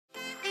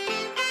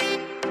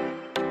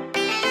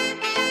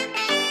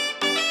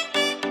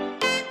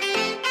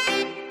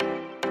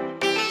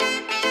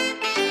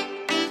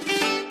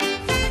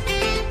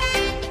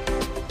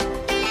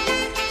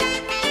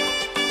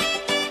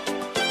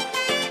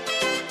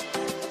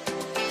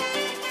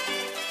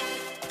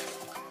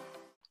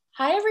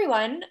Hi,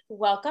 everyone.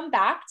 Welcome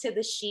back to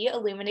the She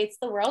Illuminates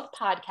the World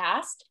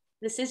podcast.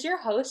 This is your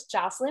host,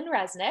 Jocelyn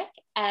Resnick,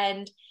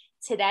 and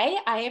today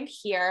I am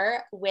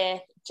here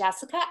with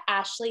Jessica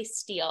Ashley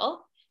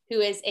Steele, who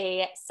is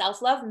a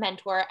self-love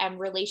mentor and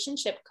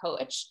relationship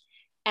coach.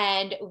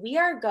 And we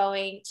are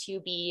going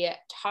to be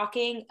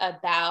talking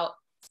about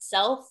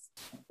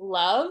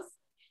self-love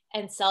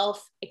and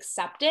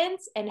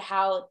self-acceptance and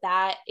how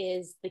that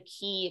is the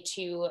key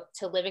to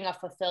living a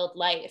fulfilled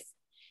life.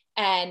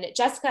 And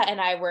Jessica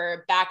and I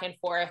were back and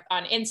forth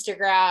on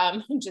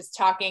Instagram, just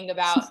talking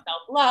about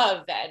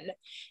self-love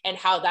and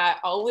how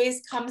that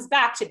always comes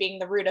back to being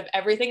the root of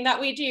everything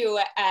that we do.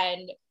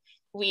 And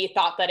we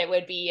thought that it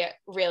would be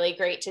really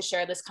great to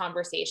share this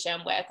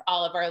conversation with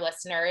all of our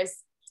listeners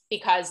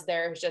because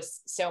there's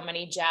just so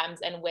many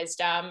gems and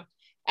wisdom.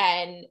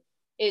 And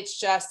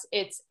it's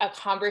a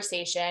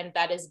conversation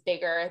that is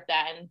bigger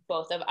than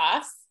both of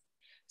us.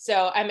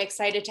 So I'm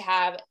excited to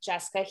have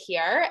Jessica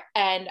here,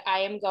 and I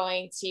am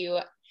going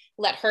to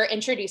let her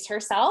introduce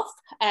herself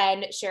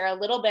and share a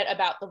little bit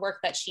about the work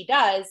that she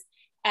does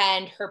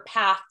and her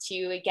path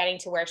to getting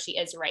to where she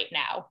is right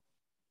now.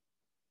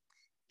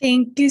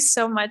 Thank you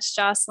so much,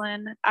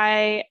 Jocelyn.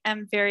 I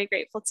am very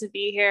grateful to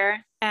be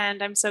here,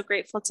 and I'm so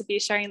grateful to be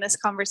sharing this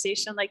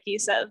conversation, like you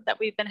said, that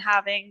we've been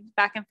having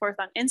back and forth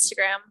on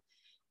Instagram,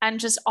 and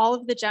just all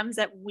of the gems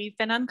that we've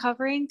been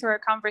uncovering through our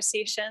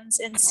conversations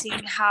and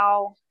seeing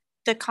how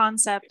the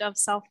concept of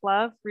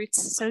self-love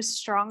roots so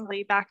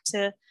strongly back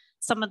to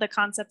some of the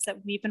concepts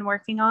that we've been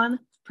working on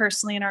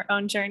personally in our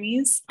own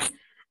journeys.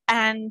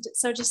 And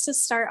so just to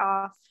start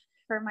off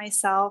for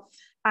myself,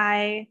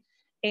 I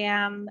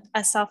am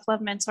a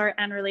self-love mentor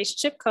and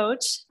relationship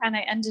coach. And I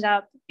ended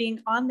up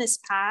being on this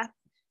path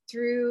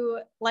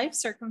through life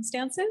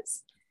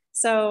circumstances.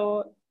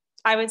 So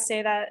I would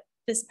say that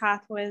this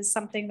path was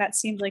something that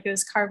seemed like it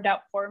was carved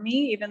out for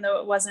me, even though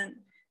it wasn't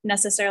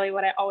necessarily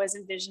what I always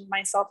envisioned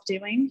myself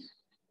doing.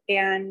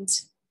 And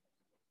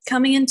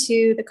coming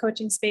into the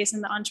coaching space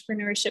and the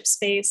entrepreneurship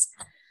space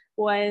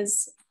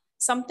was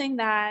something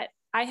that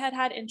I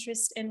had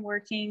interest in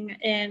working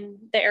in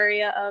the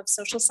area of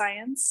social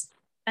science.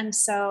 And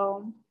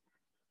so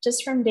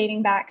just from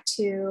dating back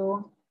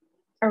to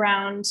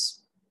around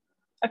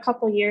a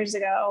couple years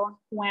ago,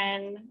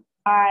 when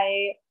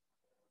I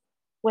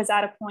was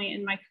at a point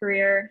in my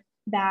career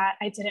that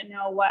I didn't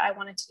know what I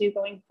wanted to do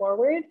going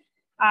forward,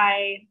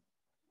 I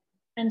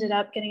ended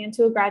up getting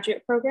into a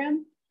graduate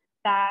program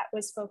that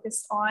was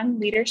focused on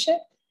leadership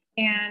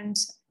and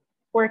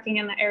working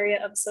in the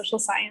area of social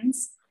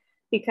science,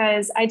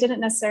 because I didn't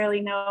necessarily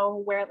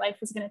know where life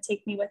was going to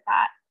take me with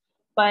that.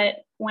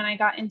 But when I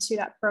got into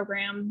that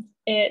program,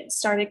 it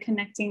started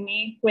connecting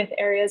me with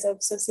areas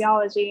of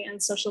sociology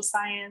and social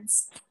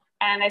science.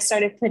 And I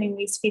started putting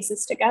these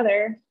pieces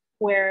together,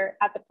 where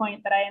at the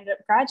point that I ended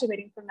up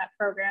graduating from that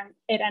program,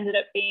 it ended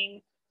up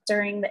being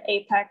during the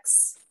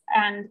apex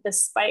and the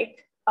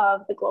spike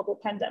of the global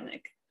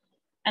pandemic.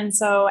 And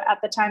so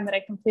at the time that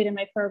I completed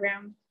my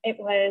program, it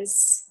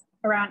was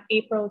around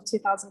April of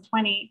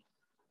 2020.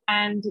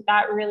 And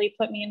that really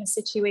put me in a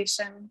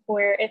situation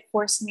where it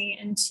forced me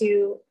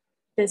into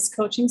this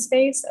coaching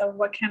space of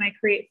what can I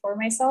create for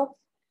myself,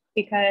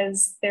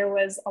 because there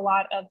was a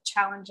lot of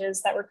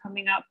challenges that were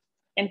coming up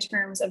in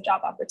terms of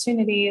job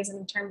opportunities and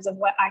in terms of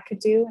what I could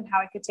do and how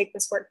I could take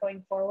this work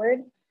going forward.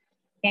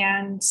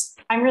 And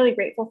I'm really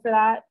grateful for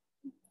that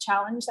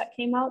challenge that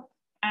came up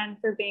and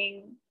for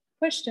being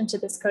pushed into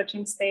this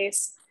coaching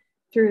space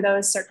through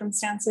those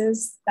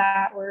circumstances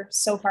that were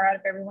so far out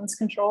of everyone's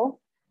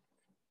control.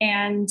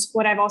 And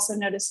what I've also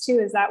noticed too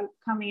is that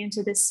coming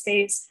into this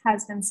space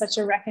has been such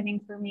a reckoning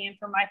for me and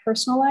for my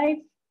personal life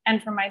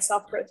and for my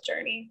self-growth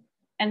journey.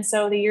 And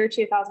so the year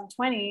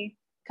 2020,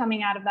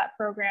 coming out of that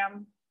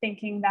program,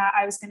 thinking that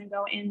I was going to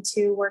go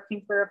into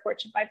working for a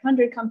Fortune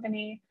 500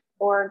 company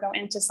or go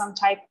into some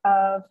type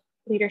of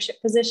leadership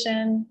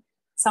position,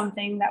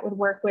 something that would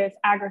work with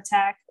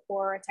agri-tech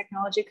or a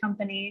technology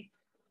company,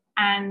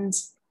 and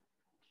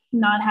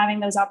not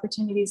having those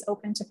opportunities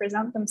open to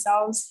present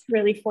themselves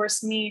really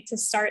forced me to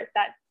start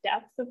that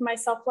depth of my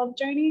self-love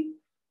journey,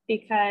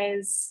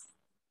 because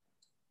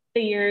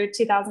the year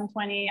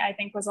 2020, I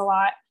think, was a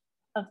lot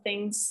of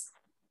things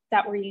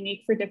that were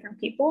unique for different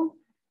people.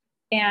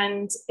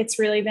 And it's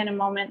really been a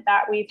moment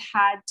that we've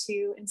had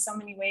to, in so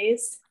many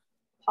ways,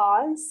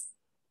 pause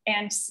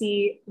and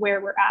see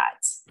where we're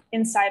at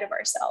inside of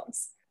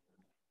ourselves.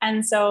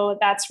 And so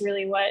that's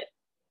really what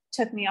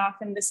took me off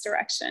in this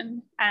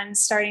direction, and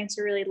starting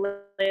to really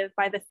live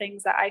by the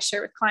things that I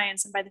share with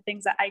clients and by the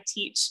things that I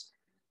teach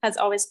has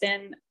always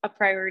been a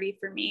priority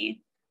for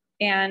me.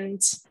 And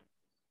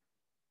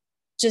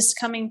just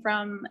coming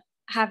from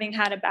having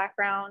had a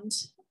background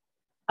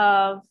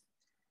of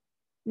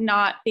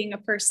not being a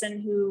person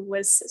who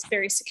was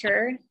very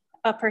secure,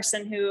 a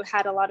person who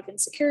had a lot of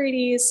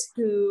insecurities,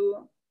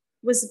 who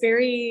was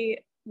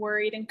very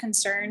worried and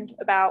concerned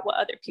about what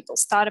other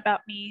people's thought about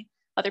me,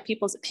 other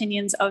people's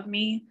opinions of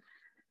me,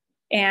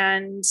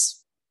 and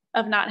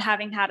of not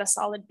having had a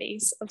solid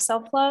base of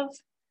self-love,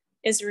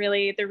 is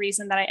really the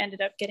reason that I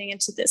ended up getting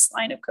into this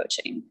line of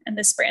coaching and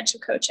this branch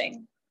of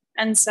coaching.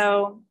 And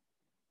so,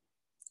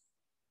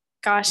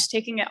 gosh,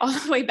 taking it all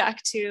the way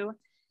back to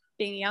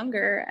being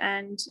younger.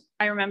 And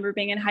I remember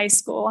being in high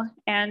school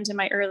and in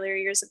my earlier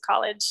years of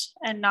college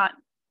and not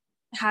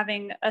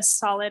having a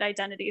solid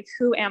identity of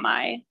who am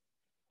I.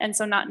 And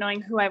so not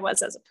knowing who I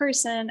was as a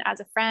person, as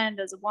a friend,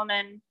 as a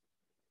woman,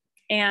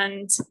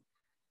 and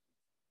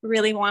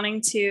really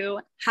wanting to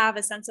have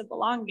a sense of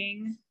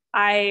belonging.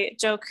 I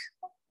joke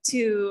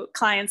to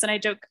clients and I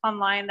joke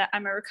online that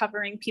I'm a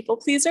recovering people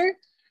pleaser.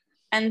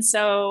 And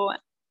so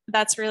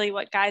that's really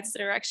what guides the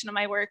direction of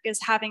my work, is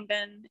having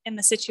been in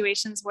the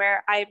situations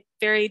where I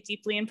very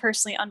deeply and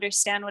personally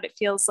understand what it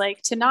feels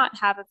like to not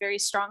have a very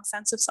strong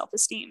sense of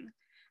self-esteem,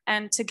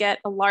 and to get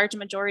a large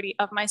majority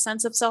of my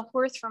sense of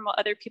self-worth from what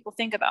other people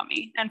think about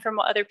me and from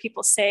what other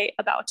people say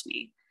about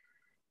me,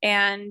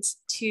 and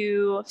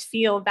to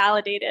feel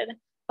validated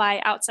by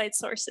outside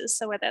sources.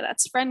 So whether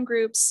that's friend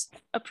groups,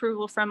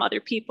 approval from other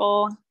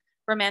people,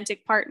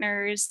 romantic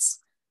partners,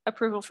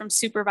 approval from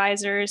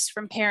supervisors,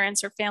 from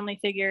parents or family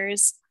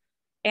figures.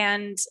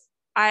 And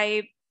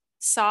I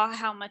saw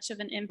how much of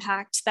an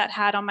impact that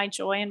had on my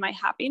joy and my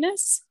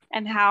happiness,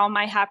 and how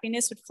my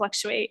happiness would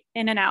fluctuate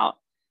in and out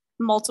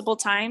multiple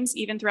times,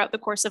 even throughout the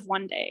course of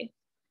one day.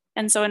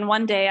 And so in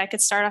one day, I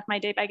could start off my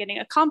day by getting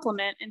a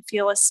compliment and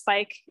feel a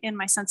spike in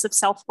my sense of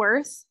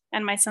self-worth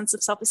and my sense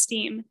of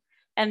self-esteem.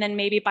 And then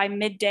maybe by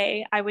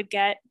midday, I would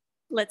get,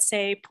 let's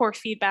say, poor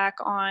feedback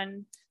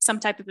on some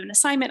type of an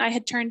assignment I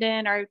had turned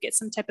in, or I would get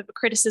some type of a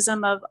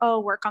criticism of, oh,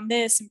 work on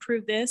this,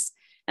 improve this.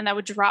 And that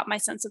would drop my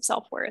sense of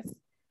self-worth.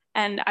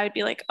 And I would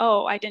be like,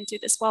 oh, I didn't do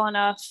this well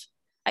enough.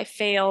 I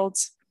failed.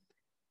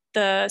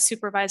 The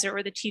supervisor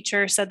or the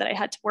teacher said that I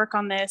had to work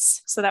on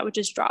this. So that would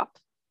just drop.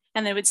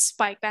 And then it would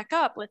spike back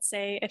up. Let's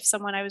say if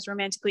someone I was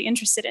romantically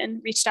interested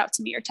in reached out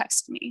to me or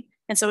texted me.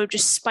 And so it would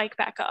just spike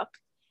back up.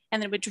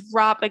 And then it would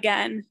drop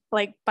again,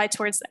 like by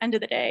towards the end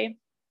of the day,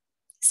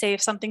 say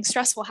if something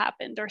stressful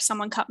happened or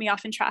someone cut me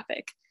off in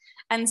traffic.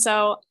 And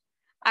so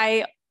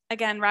I,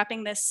 again,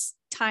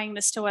 tying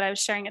this to what I was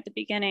sharing at the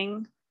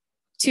beginning,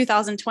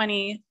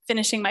 2020,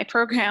 finishing my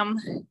program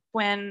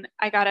when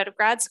I got out of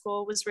grad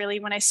school was really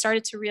when I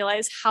started to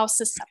realize how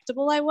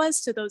susceptible I was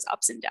to those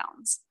ups and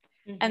downs.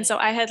 Mm-hmm. And so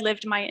I had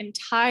lived my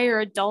entire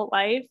adult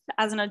life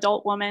as an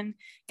adult woman,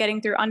 getting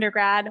through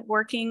undergrad,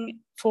 working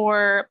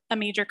for a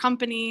major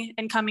company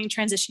and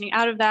transitioning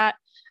out of that.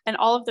 And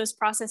all of those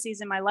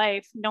processes in my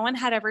life, no one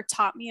had ever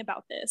taught me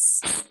about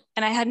this.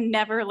 And I had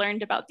never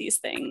learned about these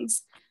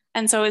things.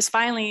 And so it was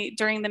finally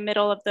during the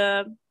middle of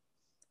the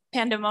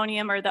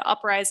pandemonium, or the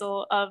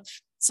uprisal of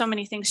so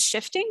many things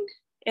shifting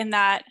in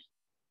that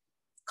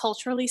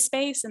culturally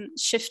space and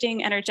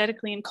shifting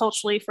energetically and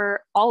culturally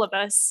for all of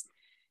us,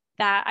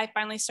 that I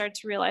finally started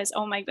to realize,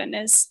 oh my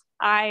goodness,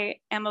 I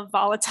am a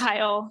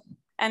volatile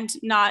and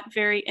not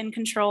very in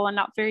control and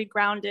not very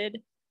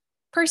grounded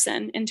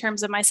person in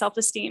terms of my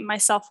self-esteem, my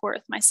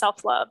self-worth, my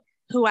self-love,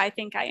 who I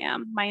think I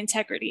am, my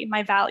integrity,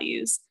 my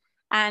values.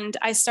 And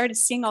I started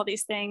seeing all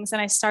these things and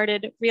I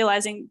started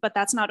realizing, but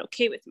that's not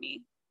okay with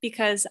me,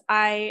 because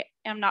I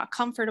am not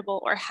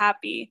comfortable or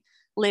happy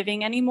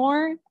living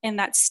anymore in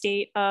that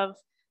state of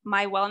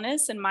my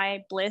wellness and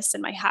my bliss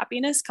and my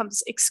happiness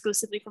comes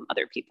exclusively from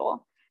other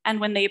people. And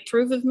when they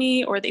approve of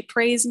me, or they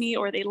praise me,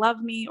 or they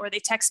love me, or they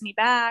text me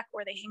back,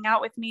 or they hang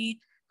out with me,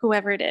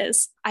 whoever it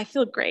is, I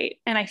feel great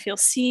and I feel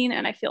seen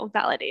and I feel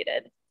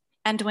validated.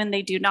 And when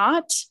they do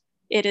not,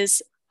 it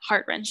is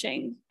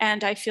heart-wrenching.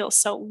 And I feel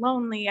so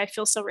lonely. I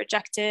feel so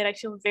rejected. I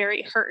feel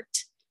very hurt.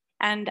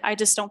 And I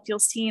just don't feel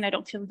seen. I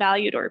don't feel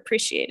valued or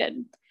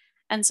appreciated.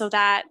 And so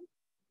that,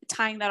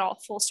 tying that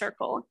all full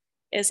circle,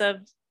 is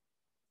of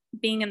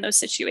being in those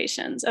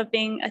situations, of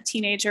being a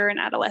teenager and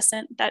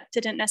adolescent that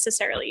didn't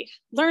necessarily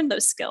learn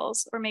those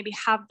skills, or maybe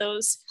have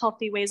those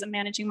healthy ways of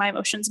managing my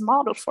emotions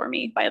modeled for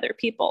me by other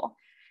people.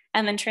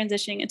 And then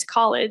transitioning into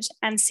college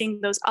and seeing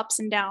those ups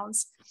and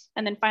downs.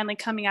 And then finally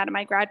coming out of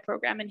my grad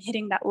program and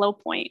hitting that low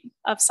point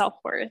of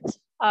self-worth,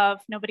 of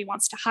nobody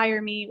wants to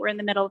hire me. We're in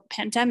the middle of a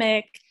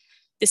pandemic.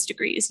 This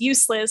degree is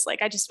useless.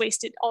 Like, I just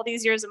wasted all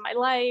these years of my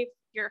life.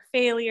 You're a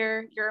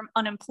failure. You're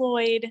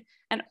unemployed.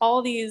 And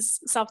all these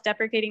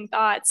self-deprecating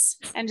thoughts,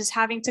 and just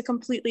having to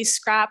completely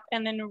scrap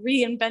and then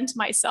reinvent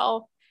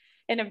myself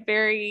in a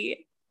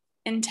very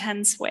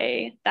intense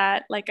way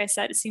that, like I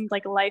said, it seemed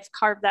like life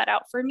carved that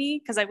out for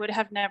me, because I would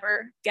have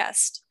never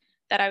guessed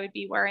that I would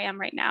be where I am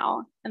right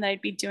now, and that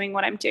I'd be doing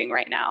what I'm doing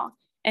right now,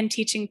 and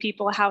teaching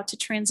people how to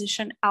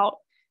transition out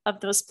of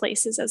those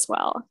places as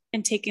well,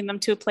 and taking them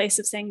to a place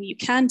of saying you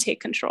can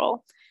take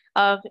control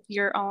of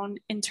your own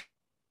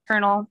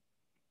internal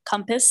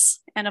compass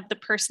and of the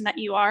person that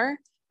you are,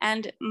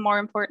 and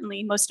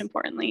most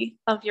importantly,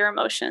 of your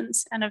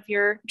emotions and of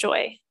your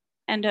joy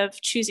and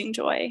of choosing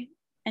joy.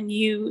 And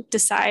you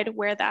decide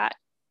where that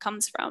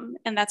comes from.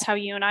 And that's how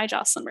you and I,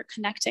 Jocelyn, were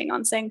connecting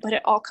on saying, but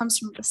it all comes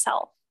from the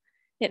self.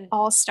 It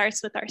all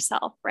starts with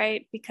ourself,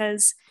 right?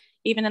 Because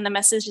even in the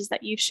messages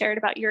that you've shared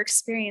about your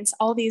experience,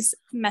 all these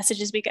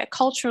messages we get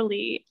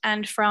culturally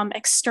and from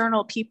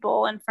external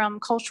people and from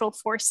cultural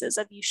forces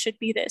of you should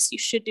be this, you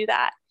should do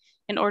that.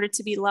 In order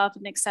to be loved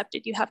and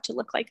accepted, you have to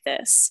look like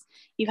this.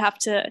 You have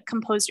to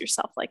compose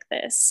yourself like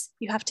this.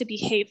 You have to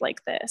behave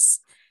like this.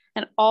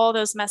 And all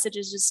those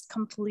messages just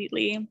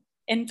completely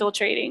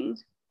infiltrating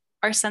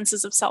our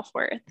senses of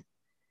self-worth.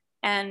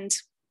 And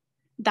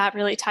that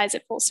really ties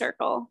it full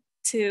circle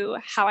to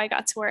how I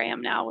got to where I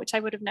am now, which I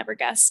would have never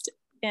guessed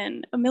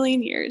in a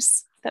million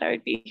years that I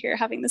would be here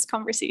having this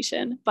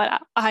conversation.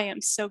 But I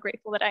am so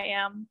grateful that I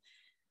am.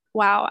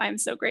 Wow, I'm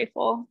so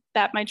grateful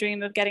that my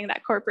dream of getting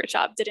that corporate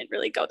job didn't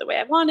really go the way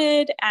I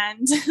wanted,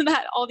 and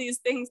that all these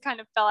things kind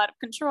of fell out of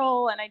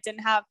control, and I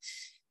didn't have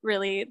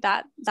really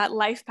that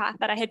life path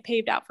that I had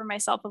paved out for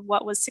myself of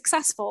what was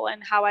successful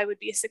and how I would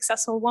be a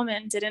successful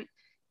woman didn't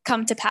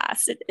come to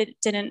pass. It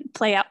didn't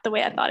play out the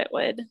way I thought it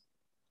would.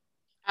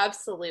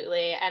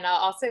 Absolutely. And I'll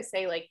also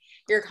say, like,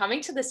 you're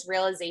coming to this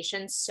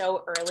realization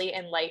so early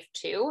in life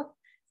too.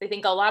 I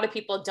think a lot of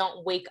people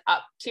don't wake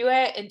up to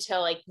it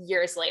until like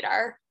years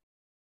later.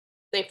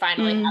 They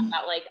finally have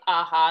that like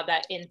aha,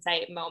 that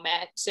insight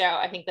moment. So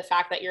I think the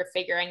fact that you're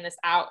figuring this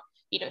out,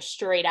 you know,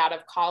 straight out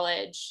of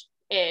college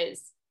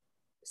is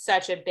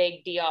such a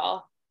big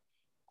deal.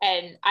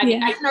 And I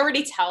mean, I can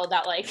already tell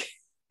that like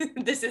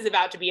this is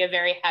about to be a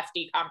very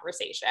hefty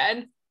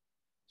conversation.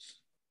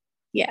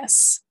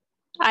 Yes.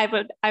 I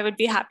would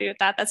be happy with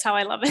that. That's how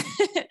I love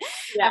it.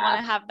 Yeah. I want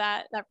to have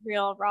that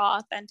real, raw,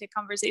 authentic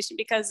conversation,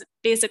 because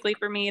basically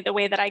for me, the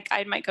way that I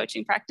guide my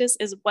coaching practice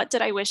is, what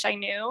did I wish I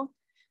knew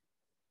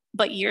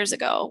but years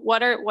ago?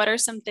 What are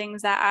some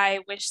things that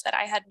I wish that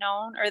I had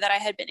known or that I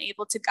had been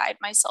able to guide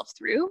myself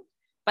through,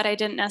 but I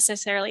didn't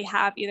necessarily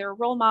have either a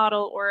role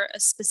model or a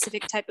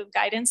specific type of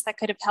guidance that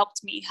could have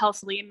helped me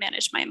healthily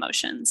manage my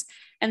emotions.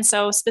 And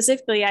so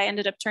specifically, I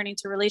ended up turning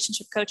to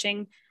relationship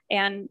coaching.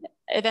 And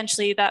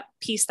eventually that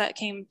piece that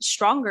came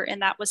stronger in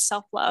that was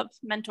self-love,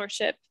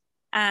 mentorship.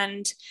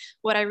 And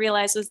what I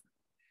realized was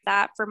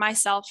that for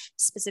myself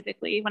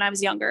specifically, when I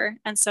was younger,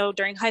 and so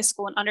during high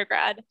school and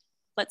undergrad,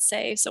 let's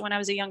say, so when I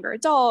was a younger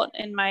adult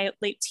in my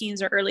late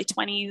teens or early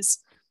 20s,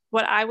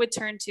 what I would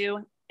turn to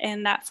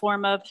in that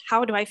form of,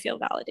 how do I feel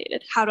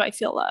validated? How do I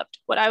feel loved?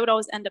 What I would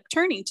always end up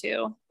turning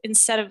to,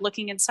 instead of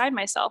looking inside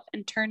myself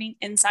and turning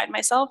inside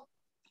myself,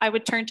 I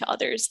would turn to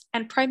others.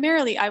 And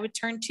primarily, I would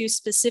turn to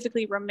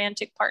specifically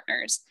romantic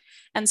partners.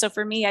 And so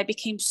for me, I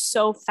became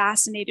so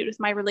fascinated with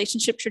my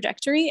relationship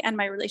trajectory and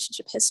my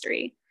relationship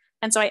history.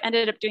 And so I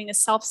ended up doing a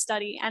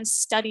self-study and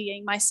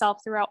studying myself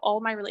throughout all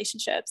my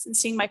relationships and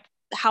seeing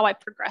how I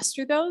progressed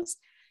through those.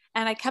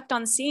 And I kept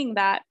on seeing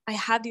that I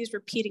had these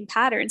repeating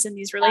patterns in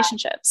these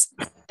relationships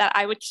that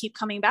I would keep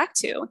coming back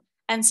to.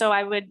 And so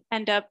I would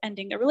end up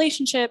ending a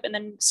relationship and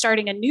then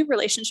starting a new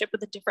relationship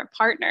with a different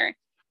partner.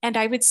 And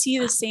I would see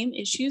the same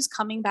issues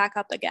coming back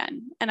up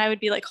again. And I would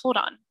be like, hold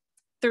on.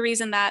 The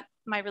reason that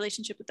my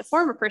relationship with the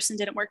former person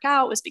didn't work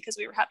out was because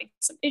we were having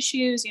some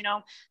issues. You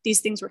know, these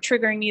things were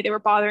triggering me. They were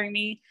bothering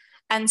me.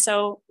 And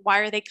so why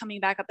are they coming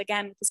back up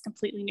again with this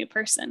completely new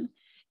person?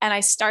 And I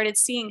started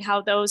seeing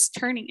how those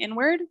turning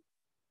inward,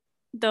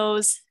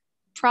 those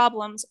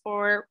problems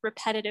or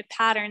repetitive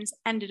patterns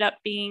ended up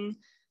being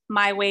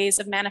my ways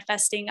of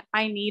manifesting,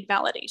 I need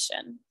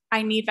validation.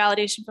 I need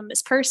validation from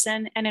this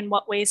person. And in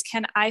what ways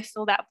can I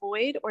fill that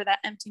void or that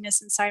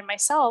emptiness inside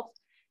myself,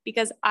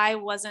 because I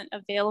wasn't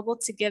available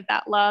to give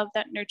that love,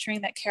 that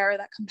nurturing, that care,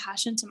 that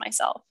compassion to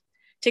myself,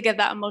 to give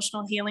that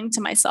emotional healing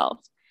to myself,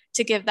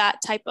 to give that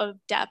type of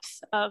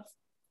depth of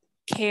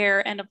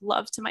care and of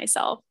love to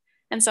myself.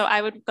 And so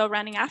I would go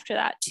running after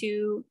that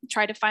to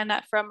try to find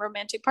that from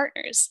romantic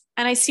partners.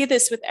 And I see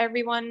this with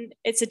everyone.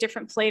 It's a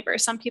different flavor.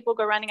 Some people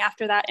go running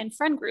after that in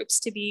friend groups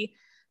to be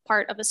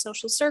part of a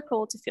social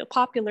circle, to feel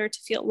popular, to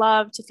feel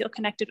loved, to feel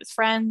connected with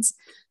friends.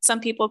 Some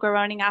people go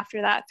running after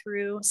that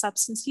through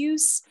substance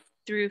use,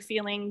 through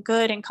feeling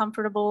good and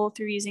comfortable,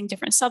 through using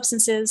different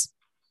substances.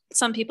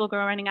 Some people go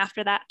running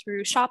after that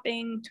through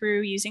shopping,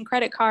 through using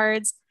credit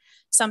cards.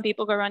 Some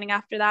people go running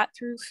after that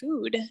through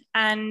food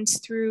and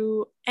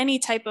through any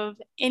type of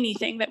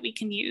anything that we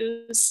can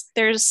use.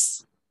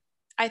 There's,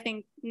 I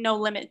think, no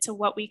limit to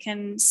what we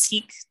can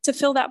seek to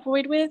fill that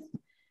void with.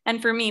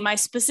 And for me, my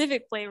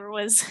specific flavor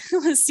was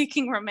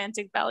seeking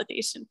romantic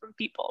validation from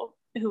people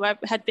who I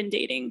had been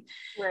dating.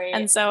 Right.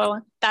 And so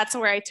that's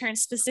where I turned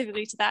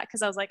specifically to that,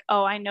 because I was like,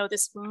 oh, I know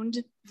this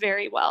wound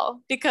very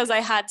well, because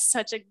I had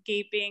such a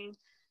gaping,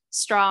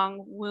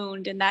 strong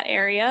wound in that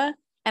area.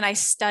 And I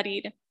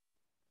studied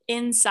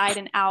inside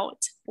and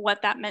out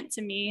what that meant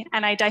to me.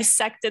 And I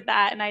dissected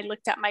that and I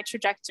looked at my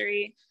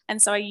trajectory.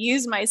 And so I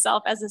used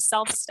myself as a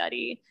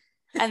self-study.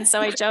 And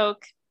so I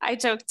joke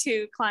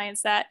to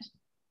clients that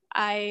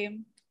I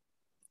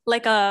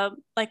like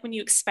when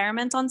you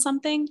experiment on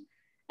something.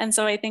 And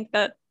so I think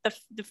that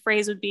the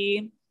phrase would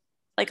be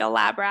like a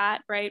lab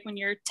rat, right? When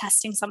you're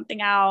testing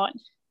something out.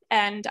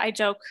 And I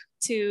joke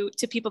to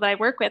people that I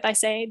work with, I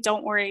say,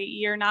 don't worry,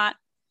 you're not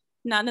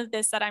none of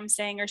this that I'm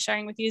saying or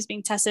sharing with you is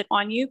being tested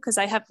on you, because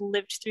I have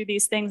lived through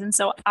these things. And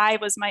so I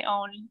was my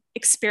own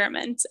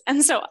experiment.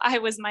 And so I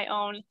was my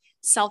own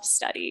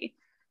self-study.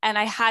 And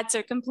I had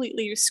to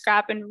completely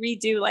scrap and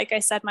redo, like I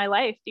said, my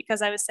life,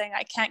 because I was saying,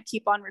 I can't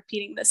keep on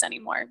repeating this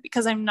anymore,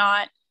 because I'm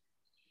not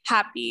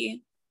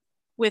happy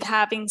with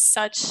having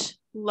such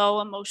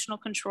low emotional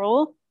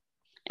control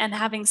and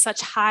having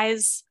such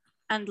highs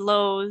and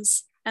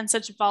lows and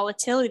such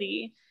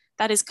volatility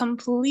that is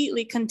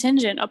completely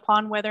contingent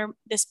upon whether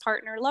this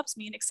partner loves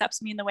me and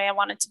accepts me in the way I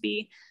want it to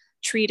be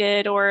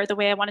treated, or the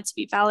way I want it to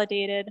be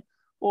validated,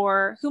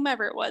 or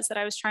whomever it was that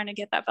I was trying to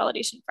get that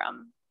validation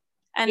from.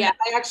 And yeah,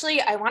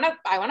 I want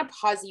to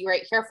pause you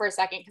right here for a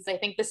second, because I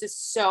think this is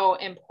so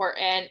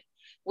important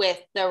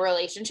with the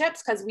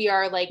relationships, because we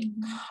are like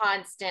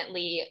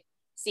constantly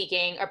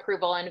seeking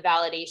approval and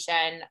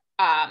validation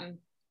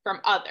from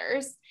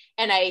others.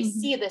 And I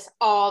see this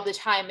all the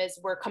time as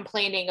we're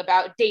complaining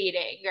about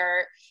dating,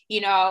 or,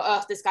 you know,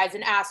 oh, this guy's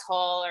an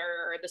asshole,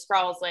 or this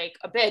girl's like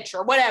a bitch,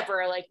 or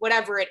whatever, like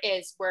whatever it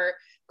is, we're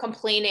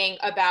complaining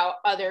about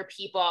other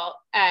people.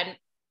 And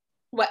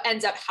what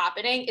ends up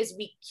happening is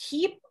we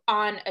keep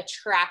on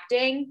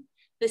attracting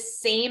the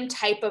same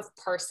type of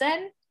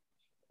person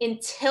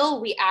until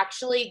we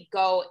actually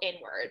go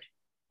inward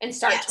and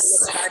start to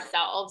look at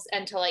ourselves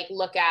and to like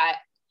look at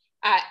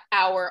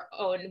our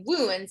own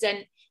wounds.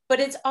 But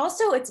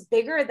it's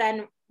bigger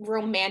than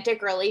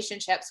romantic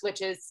relationships,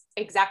 which is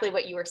exactly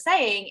what you were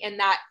saying, in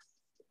that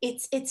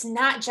it's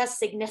not just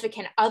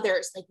significant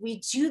others. Like we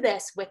do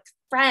this with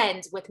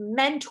friends, with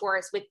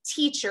mentors, with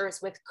teachers,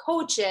 with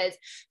coaches,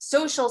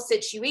 social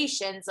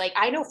situations. Like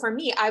I know for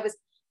me, I was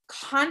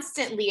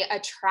constantly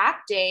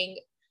attracting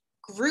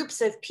groups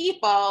of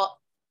people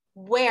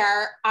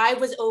where I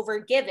was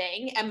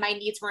overgiving and my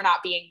needs were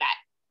not being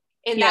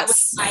met. And that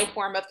was my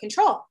form of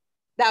control.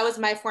 That was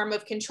my form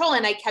of control.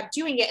 And I kept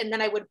doing it. And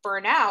then I would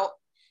burn out,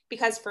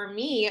 because for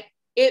me,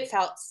 it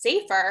felt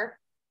safer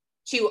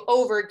to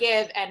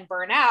overgive and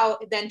burn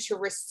out than to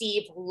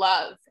receive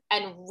love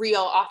and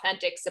real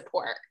authentic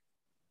support.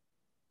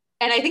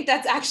 And I think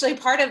that's actually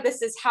part of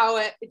this, is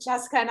how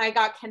Jessica and I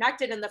got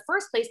connected in the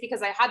first place,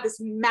 because I had this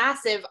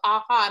massive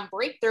aha and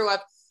breakthrough of,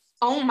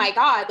 oh my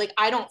God, like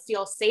I don't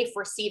feel safe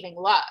receiving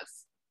love.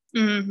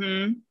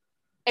 And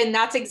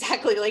that's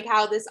exactly like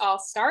how this all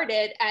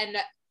started. And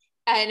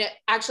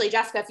actually,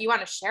 Jessica, if you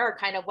want to share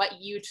kind of what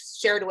you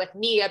shared with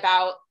me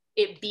about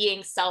it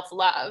being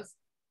self-love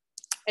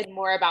and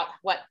more about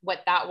what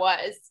that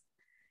was.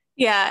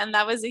 Yeah. And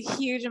that was a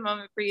huge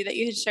moment for you that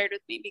you had shared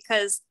with me,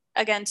 because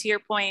again, to your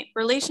point,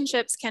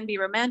 relationships can be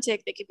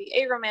romantic, they can be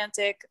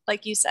aromantic,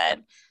 like you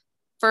said,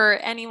 for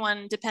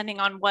anyone, depending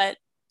on what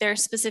they're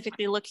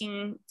specifically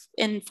looking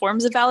in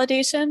forms of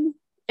validation.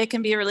 It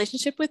can be a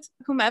relationship with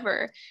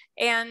whomever.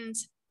 And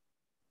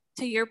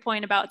to your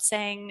point about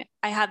saying,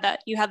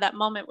 you had that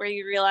moment where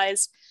you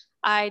realized,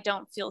 I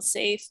don't feel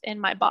safe in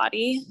my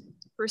body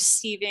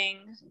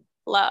receiving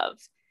love.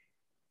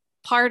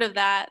 Part of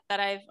that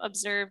I've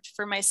observed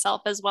for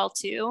myself as well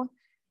too,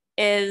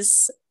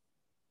 is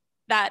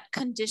that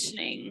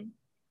conditioning,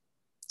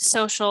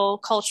 social,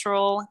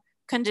 cultural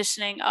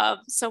conditioning of,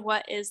 so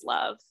what is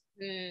love?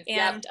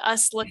 And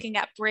us looking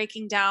at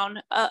breaking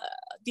down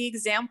the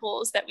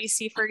examples that we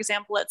see, for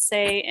example, let's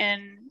say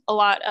in a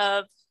lot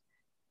of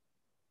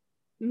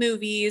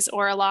movies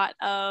or a lot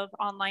of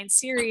online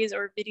series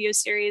or video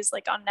series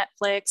like on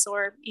Netflix,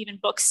 or even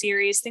book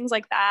series, things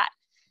like that.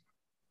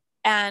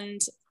 And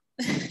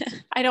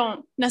I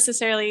don't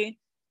necessarily,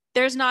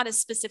 there's not a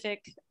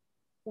specific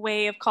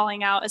way of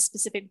calling out a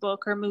specific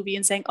book or movie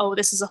and saying, oh,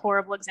 this is a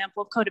horrible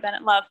example of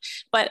codependent love.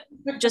 But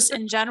just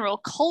in general,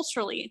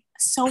 culturally,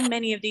 so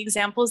many of the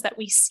examples that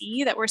we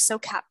see that we're so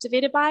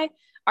captivated by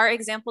are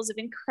examples of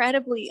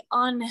incredibly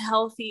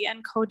unhealthy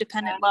and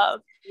codependent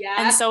love.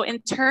 And so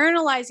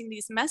internalizing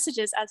these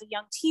messages as a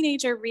young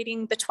teenager,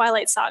 reading the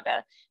Twilight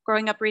Saga,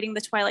 growing up reading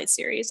the Twilight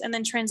series, and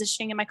then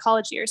transitioning in my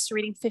college years to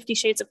reading 50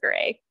 Shades of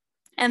Grey,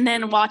 and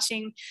then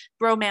watching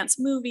romance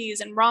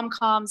movies and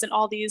rom-coms and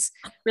all these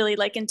really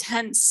like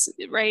intense,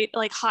 right,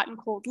 like hot and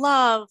cold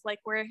love, like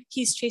where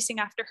he's chasing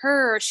after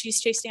her or she's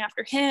chasing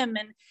after him,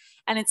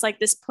 and it's like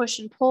this push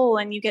and pull,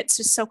 and you get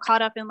just so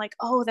caught up in like,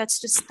 oh,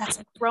 that's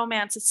like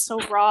romance, it's so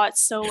raw,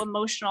 it's so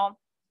emotional.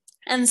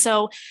 And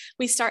so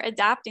we start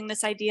adapting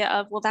this idea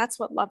of, well, that's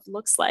what love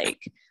looks like.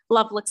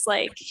 Love looks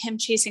like him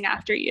chasing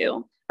after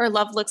you, or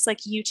love looks like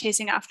you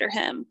chasing after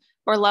him,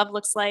 or love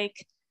looks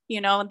like, you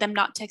know, them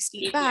not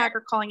texting you back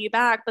or calling you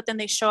back, but then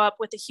they show up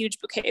with a huge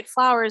bouquet of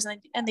flowers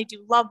and they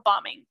do love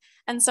bombing.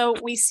 And so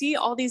we see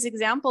all these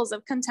examples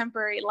of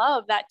contemporary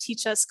love that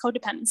teach us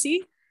codependency,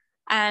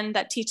 and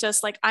that teach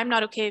us like, I'm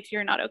not okay if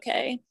you're not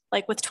okay.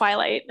 Like with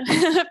Twilight,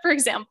 for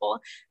example,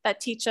 that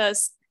teach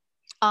us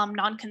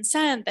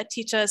non-consent, that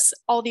teach us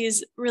all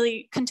these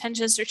really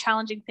contentious or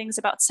challenging things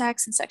about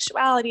sex and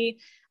sexuality.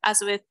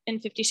 As with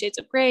in 50 Shades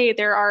of Grey,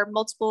 there are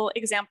multiple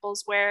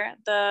examples where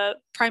the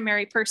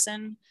primary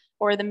person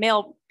or the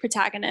male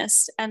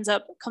protagonist ends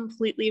up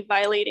completely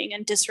violating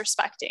and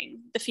disrespecting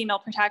the female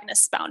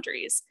protagonist's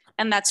boundaries.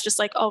 And that's just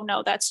like, oh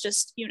no, that's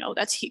just,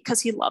 that's because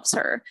he loves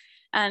her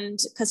and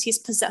because he's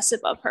possessive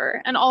of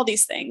her and all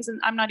these things. And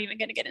I'm not even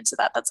going to get into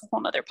that. That's a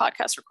whole nother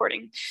podcast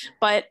recording,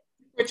 but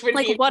which would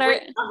be a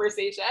great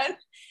conversation.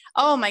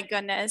 Oh my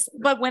goodness.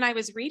 But when I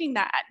was reading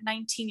that at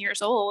 19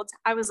 years old,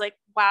 I was like,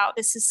 wow,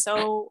 this is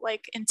so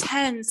like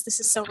intense. This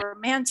is so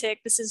romantic.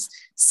 This is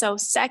so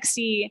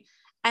sexy.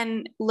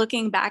 And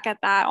looking back at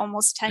that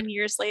almost 10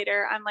 years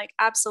later, I'm like,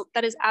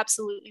 that is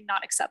absolutely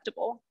not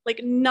acceptable.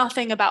 Like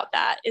nothing about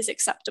that is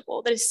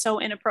acceptable. That is so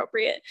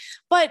inappropriate.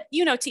 But,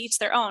 to each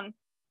their own,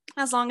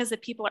 as long as the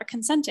people are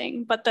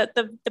consenting. But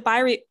the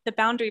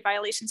boundary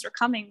violations are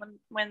coming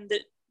when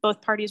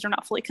both parties are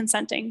not fully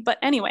consenting. But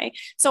anyway,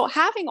 so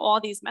having all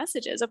these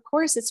messages, of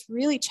course, it's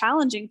really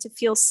challenging to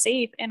feel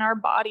safe in our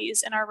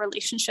bodies, in our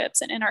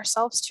relationships, and in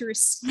ourselves to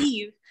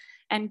receive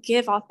and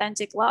give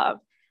authentic love.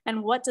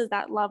 And what does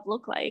that love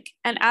look like?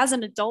 And as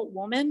an adult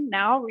woman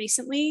now,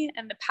 recently,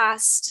 in the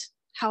past,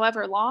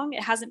 however long,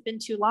 it hasn't been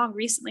too long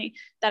recently,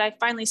 that I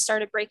finally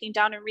started breaking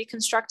down and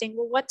reconstructing,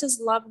 well, what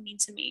does love mean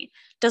to me?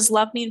 Does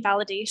love mean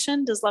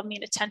validation? Does love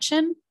mean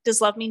attention?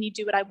 Does love mean you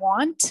do what I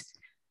want?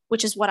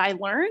 Which is what I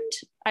learned.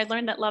 I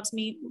learned that love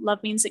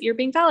means that you're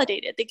being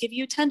validated. They give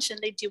you attention.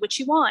 They do what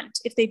you want.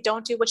 If they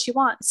don't do what you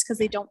want, it's because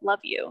they don't love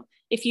you.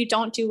 If you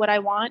don't do what I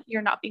want,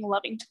 you're not being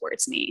loving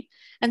towards me.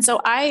 And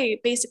so I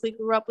basically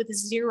grew up with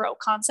zero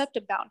concept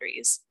of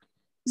boundaries,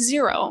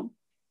 zero.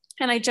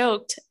 And I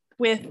joked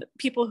with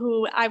people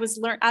who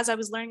as I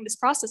was learning this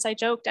process, I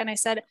joked and I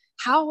said,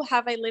 how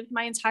have I lived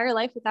my entire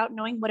life without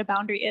knowing what a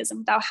boundary is and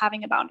without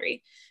having a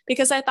boundary?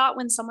 Because I thought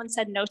when someone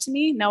said no to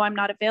me, no, I'm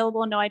not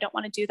available, no, I don't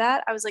want to do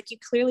that, I was like, you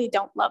clearly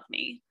don't love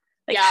me.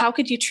 Like, how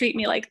could you treat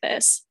me like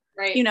this?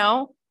 Right.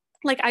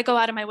 Like I go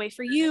out of my way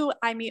for you.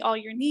 I meet all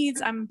your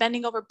needs. I'm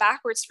bending over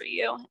backwards for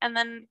you. And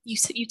then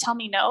you tell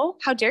me no,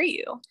 how dare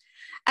you?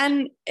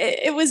 And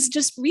it was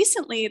just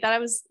recently that I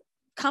was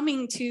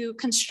coming to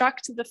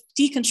deconstruct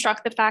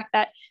the fact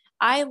that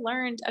I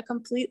learned a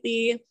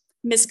completely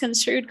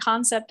misconstrued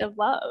concept of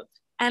love.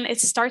 And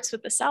it starts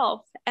with the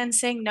self and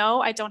saying,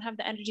 no, I don't have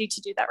the energy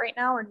to do that right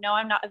now. Or no,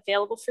 I'm not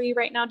available for you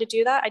right now to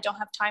do that. I don't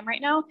have time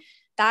right now.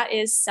 That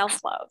is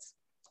self-love.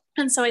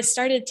 And so I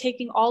started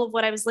taking all of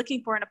what I was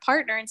looking for in a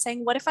partner and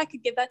saying, what if I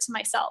could give that to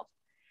myself?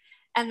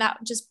 And that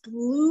just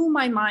blew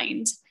my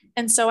mind.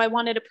 And so I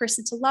wanted a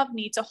person to love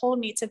me, to hold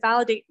me, to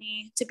validate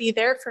me, to be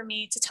there for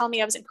me, to tell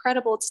me I was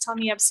incredible, to tell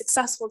me I was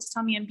successful, to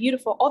tell me I'm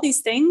beautiful, all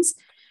these things.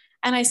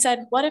 And I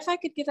said, what if I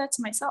could give that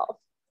to myself?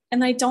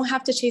 And I don't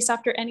have to chase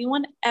after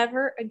anyone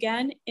ever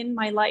again in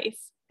my life,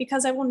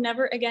 because I will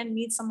never again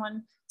need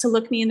someone to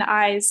look me in the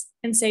eyes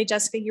and say,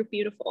 Jessica, you're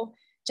beautiful.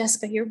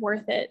 Jessica, you're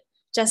worth it.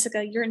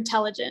 Jessica, you're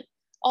intelligent.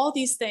 All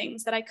these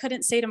things that I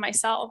couldn't say to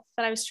myself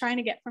that I was trying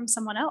to get from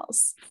someone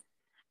else.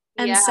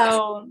 And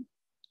so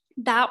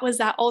that was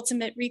that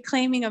ultimate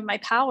reclaiming of my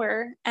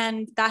power.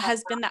 And that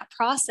has been that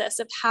process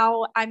of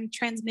how I'm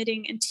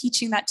transmitting and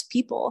teaching that to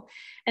people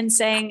and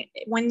saying,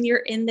 when you're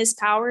in this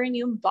power and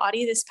you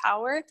embody this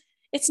power,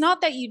 it's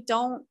not that you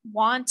don't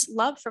want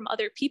love from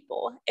other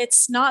people.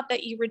 It's not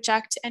that you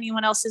reject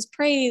anyone else's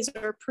praise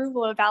or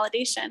approval or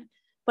validation,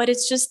 but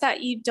it's just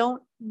that you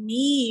don't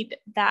need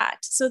that.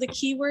 So the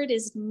key word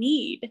is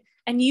need.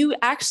 And you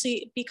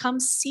actually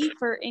become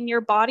safer in your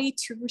body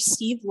to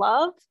receive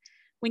love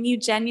when you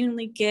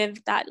genuinely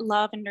give that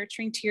love and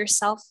nurturing to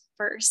yourself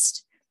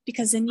first,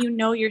 because then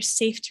you're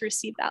safe to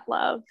receive that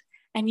love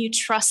and you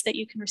trust that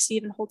you can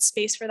receive and hold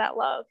space for that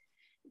love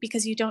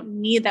because you don't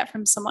need that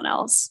from someone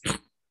else.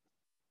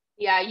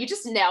 Yeah, you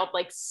just nailed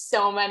like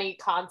so many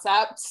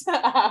concepts.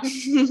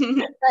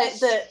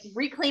 The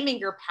reclaiming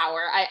your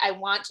power, I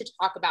want to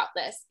talk about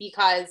this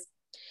because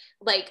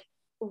like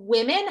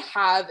women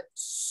have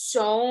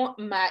so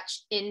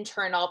much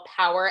internal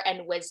power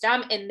and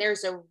wisdom, and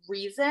there's a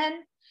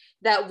reason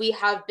that we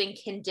have been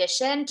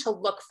conditioned to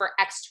look for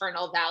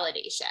external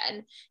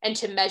validation and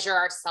to measure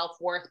our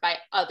self-worth by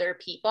other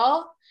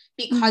people.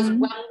 Because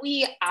when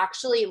we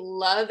actually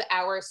love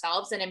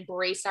ourselves and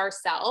embrace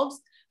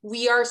ourselves,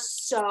 we are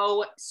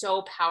so,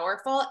 so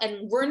powerful.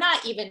 And we're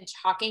not even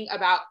talking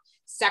about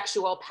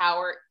sexual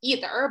power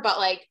either, but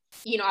like,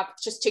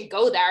 just to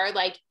go there,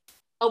 like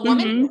a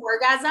woman can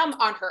orgasm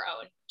on her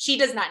own. She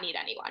does not need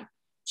anyone.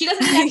 She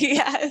doesn't need anyone.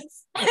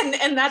 Yes.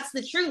 And that's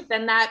the truth.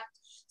 And that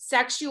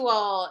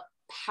sexual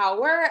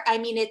power, I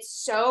mean, it's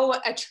so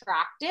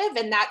attractive.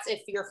 And that's,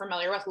 if you're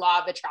familiar with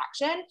law of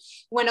attraction,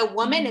 when a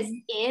woman is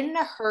in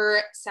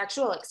her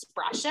sexual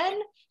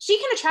expression, she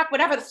can attract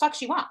whatever the fuck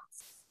she wants.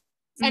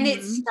 And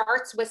it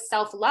starts with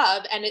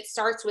self-love, and it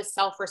starts with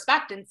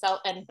self-respect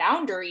and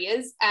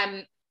boundaries.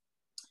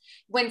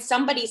 When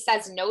somebody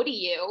says no to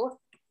you,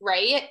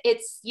 right,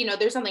 it's,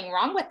 there's nothing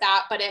wrong with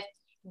that. But if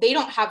they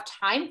don't have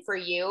time for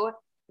you,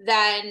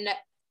 then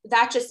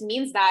that just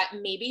means that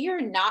maybe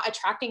you're not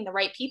attracting the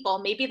right people.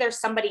 Maybe there's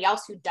somebody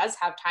else who does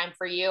have time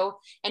for you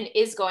and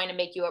is going to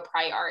make you a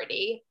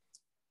priority.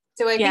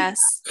 So I think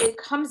it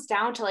comes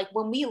down to like,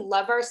 when we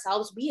love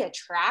ourselves, we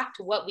attract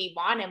what we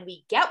want and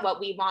we get what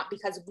we want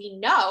because we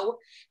know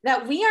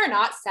that we are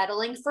not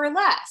settling for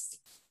less.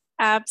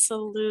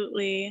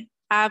 Absolutely.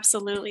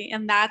 Absolutely.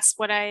 And that's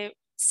what I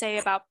say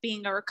about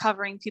being a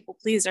recovering people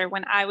pleaser.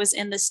 When I was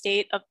in the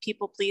state of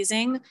people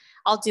pleasing,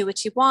 I'll do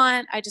what you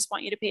want. I just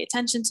want you to pay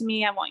attention to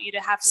me. I want you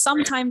to have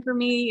some time for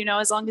me, you know,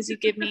 as long as you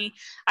give me,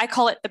 I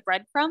call it the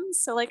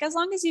breadcrumbs. So like, as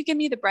long as you give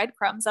me the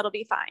breadcrumbs, that'll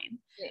be fine.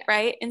 Yeah.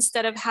 Right.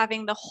 Instead of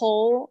having the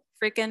whole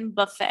freaking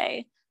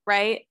buffet.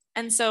 Right.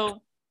 And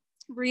so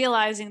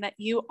realizing that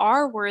you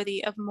are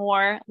worthy of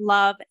more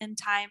love and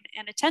time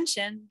and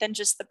attention than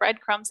just the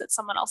breadcrumbs that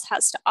someone else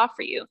has to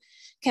offer you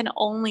can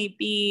only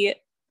be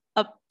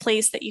a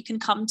place that you can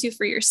come to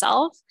for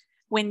yourself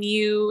when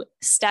you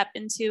step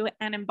into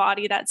and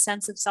embody that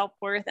sense of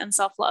self-worth and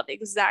self-love,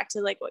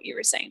 exactly like what you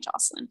were saying,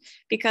 Jocelyn.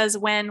 Because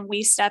when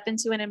we step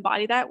into and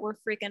embody that, we're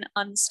freaking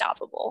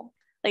unstoppable.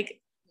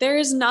 Like there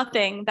is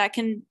nothing that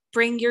can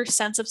bring your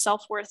sense of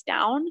self-worth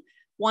down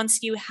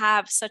once you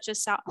have such a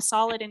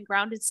solid and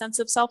grounded sense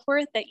of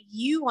self-worth that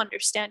you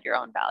understand your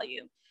own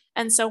value.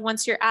 And so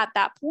once you're at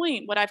that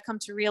point, what I've come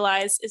to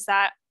realize is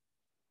that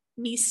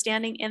me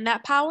standing in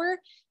that power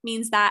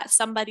means that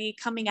somebody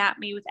coming at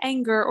me with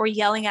anger or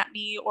yelling at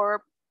me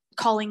or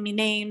calling me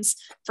names,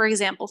 for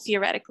example,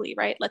 theoretically,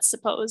 right? Let's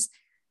suppose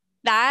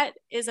that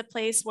is a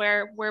place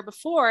where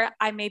before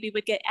I maybe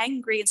would get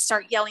angry and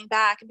start yelling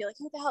back and be like,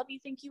 who the hell do you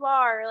think you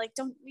are? Like,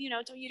 don't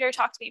you dare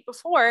talk to me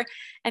before,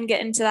 and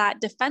get into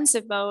that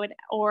defensive mode.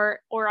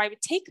 Or I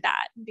would take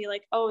that and be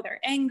like, oh,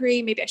 they're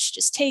angry. Maybe I should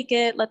just take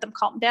it, let them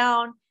calm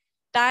down.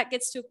 That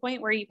gets to a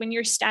point where when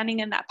you're standing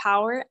in that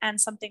power and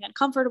something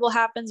uncomfortable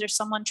happens or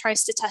someone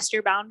tries to test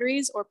your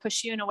boundaries or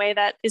push you in a way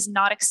that is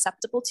not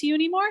acceptable to you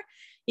anymore,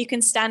 you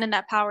can stand in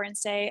that power and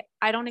say,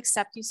 I don't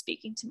accept you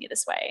speaking to me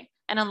this way.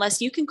 And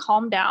unless you can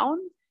calm down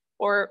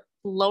or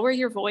lower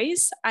your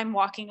voice, I'm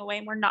walking away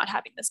and we're not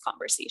having this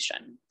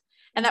conversation.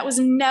 And that was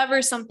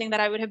never something that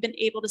I would have been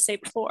able to say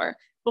before.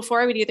 Before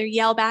I would either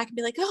yell back and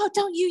be like, oh,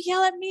 don't you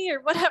yell at me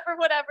or whatever,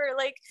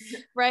 like,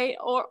 right.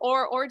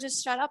 Or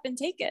just shut up and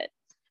take it.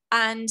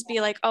 And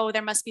be like, oh,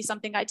 there must be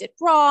something I did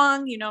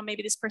wrong. You know,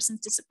 maybe this person's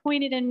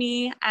disappointed in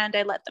me and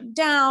I let them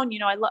down. You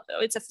know,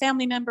 it's a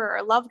family member or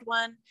a loved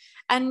one.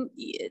 And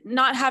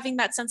not having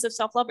that sense of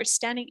self-love or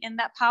standing in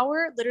that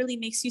power literally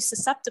makes you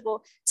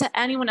susceptible to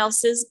anyone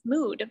else's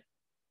mood,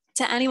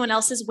 to anyone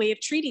else's way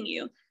of treating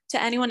you,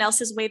 to anyone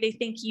else's way they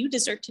think you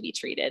deserve to be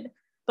treated.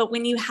 But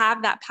when you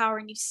have that power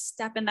and you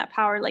step in that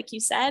power, like you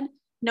said,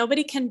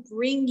 nobody can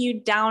bring you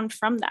down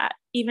from that,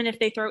 even if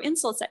they throw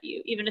insults at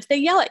you, even if they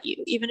yell at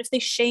you, even if they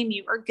shame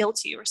you or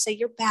guilt you or say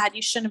you're bad,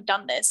 you shouldn't have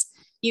done this.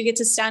 You get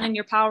to stand in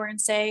your power and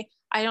say,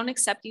 I don't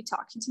accept you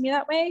talking to me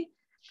that way,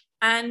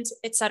 and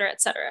et cetera, et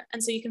cetera.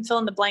 And so you can fill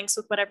in the blanks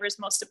with whatever is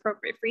most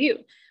appropriate for you.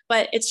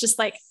 But it's just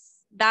like,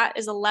 that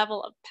is a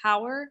level of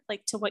power,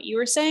 like to what you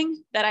were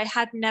saying, that I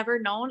had never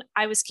known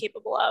I was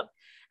capable of.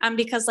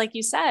 Because like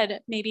you said,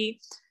 maybe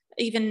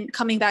even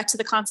coming back to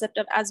the concept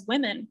of as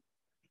women,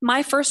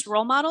 my first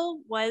role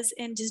model was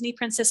in Disney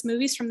princess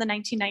movies from the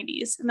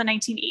 1990s and the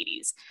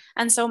 1980s.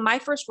 And so my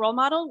first role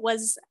model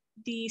was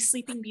the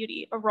Sleeping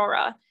Beauty,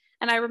 Aurora.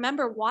 And I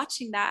remember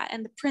watching that,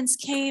 and the prince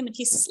came and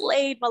he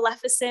slayed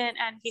Maleficent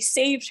and he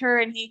saved her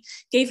and he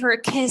gave her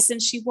a kiss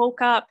and she woke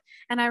up.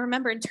 And I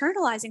remember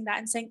internalizing that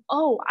and saying,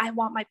 oh, I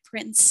want my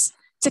prince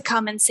to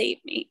come and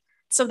save me.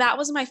 So that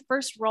was my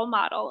first role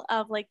model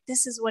of like,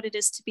 this is what it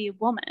is to be a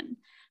woman.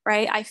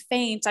 Right? I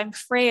faint, I'm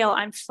frail,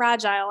 I'm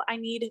fragile. I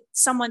need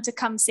someone to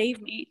come save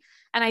me.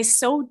 And I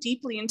so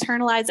deeply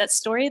internalized that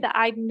story that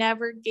I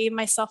never gave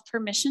myself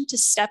permission to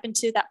step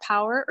into that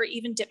power or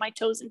even dip my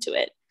toes into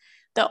it.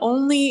 The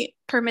only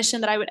permission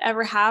that I would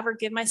ever have or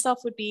give myself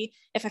would be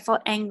if I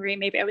felt angry,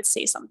 maybe I would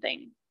say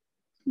something.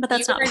 But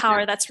that's not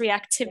power, that's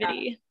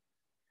reactivity. Yeah.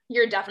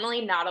 You're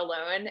definitely not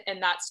alone in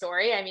that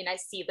story. I mean, I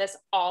see this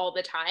all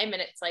the time,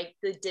 and it's like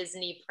the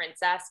Disney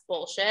princess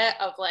bullshit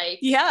of like,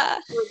 yeah,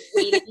 we're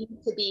waiting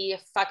to be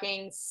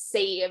fucking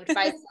saved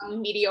by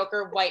some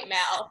mediocre white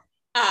male.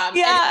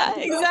 Yeah,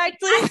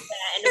 exactly.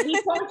 And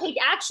we don't take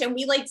action.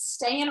 We like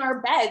stay in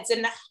our beds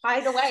and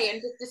hide away and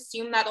just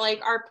assume that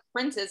like our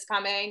prince is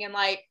coming. And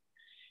like,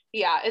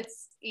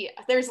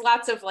 there's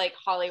lots of like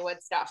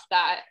Hollywood stuff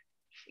that,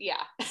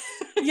 yeah.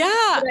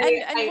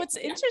 And what's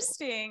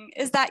interesting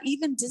is that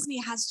even Disney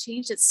has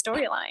changed its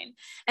storyline.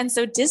 And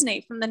so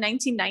Disney from the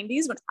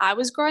 1990s, when I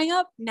was growing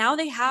up, now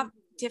they have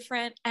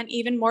different and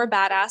even more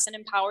badass and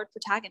empowered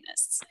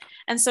protagonists.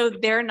 And so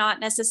they're not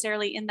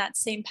necessarily in that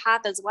same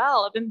path as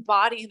well of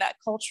embodying that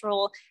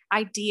cultural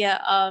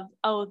idea of,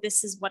 oh,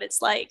 this is what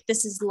it's like.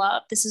 This is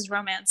love. This is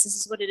romance. This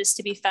is what it is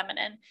to be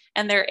feminine.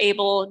 And they're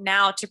able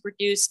now to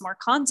produce more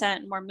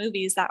content, more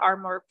movies that are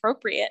more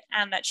appropriate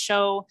and that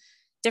show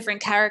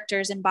different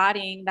characters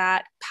embodying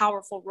that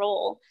powerful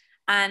role.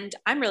 And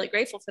I'm really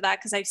grateful for that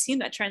because I've seen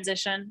that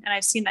transition and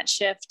I've seen that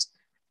shift.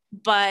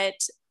 But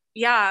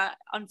yeah,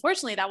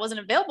 unfortunately, that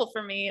wasn't available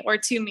for me or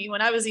to me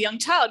when I was a young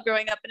child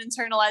growing up and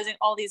internalizing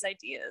all these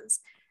ideas.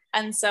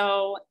 And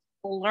so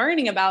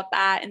learning about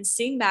that and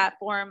seeing that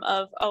form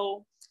of,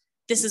 oh,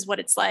 this is what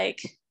it's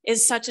like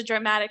is such a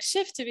dramatic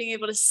shift to being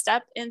able to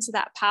step into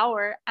that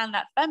power and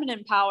that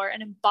feminine power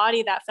and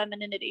embody that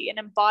femininity and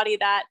embody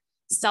that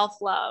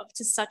self-love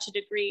to such a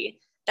degree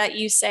that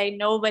you say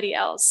nobody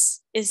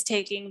else is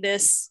taking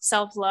this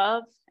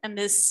self-love and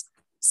this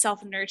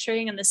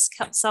self-nurturing and this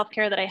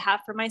self-care that I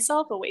have for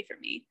myself away from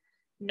me.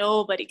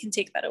 Nobody can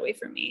take that away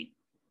from me.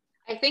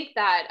 I think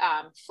that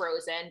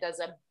Frozen does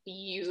a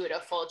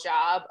beautiful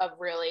job of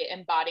really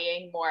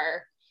embodying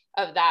more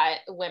of that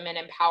women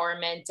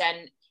empowerment.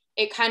 And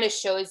it kind of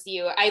shows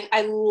you,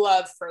 I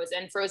love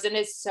Frozen. Frozen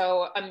is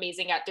so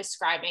amazing at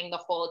describing the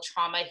whole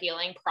trauma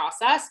healing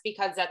process,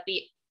 because at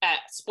the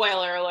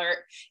spoiler alert,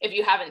 if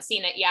you haven't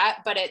seen it yet,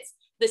 but it's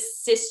the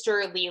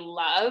sisterly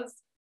love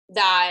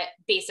that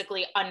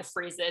basically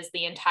unfreezes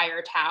the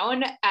entire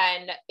town.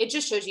 And it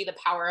just shows you the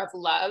power of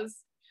love.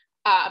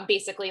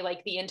 Basically,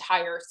 like, the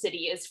entire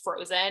city is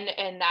frozen,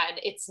 and that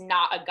it's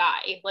not a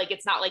guy. Like,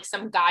 it's not like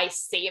some guy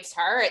saves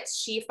her. It's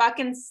she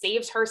fucking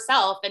saves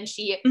herself, and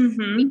she,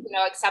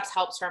 accepts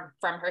help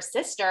from her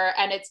sister.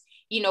 And it's,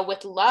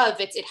 with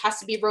love, it has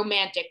to be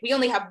romantic. We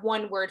only have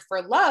one word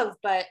for love,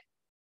 but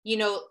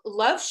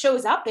love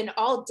shows up in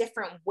all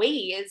different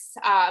ways.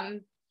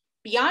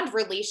 Beyond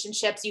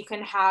relationships, you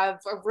can have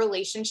a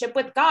relationship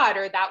with God,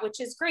 or that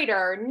which is greater,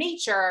 or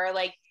nature.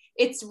 Like,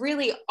 it's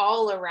really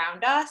all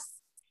around us.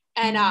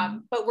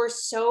 And but we're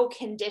so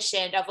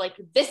conditioned of like,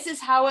 this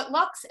is how it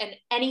looks, and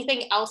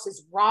anything else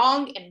is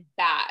wrong and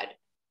bad.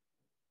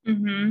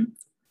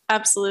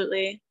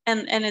 Absolutely.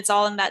 And it's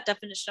all in that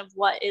definition of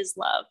what is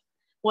love.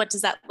 What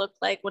does that look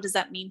like? What does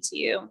that mean to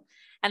you?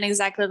 And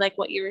exactly like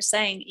what you were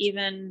saying,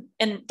 even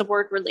in the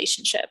word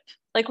relationship,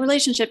 like,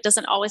 relationship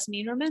doesn't always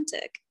mean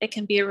romantic. It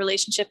can be a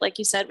relationship, like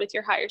you said, with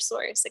your higher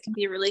source. It can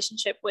be a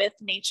relationship with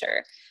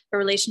nature, a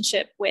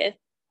relationship with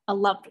a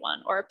loved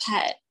one, or a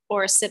pet,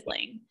 or a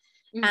sibling.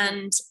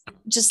 And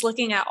just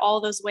looking at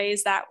all those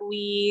ways that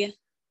we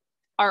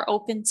are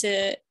open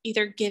to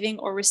either giving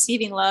or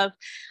receiving love.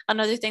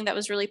 Another thing that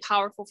was really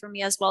powerful for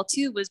me as well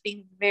too was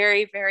being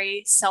very,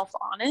 very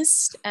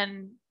self-honest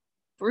and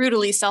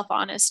brutally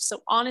self-honest.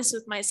 So honest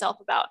with myself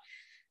about,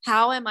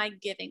 how am I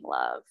giving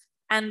love?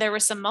 And there were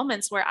some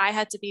moments where I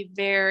had to be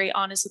very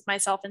honest with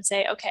myself and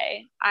say,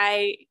 okay,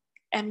 I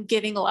am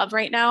giving love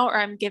right now, or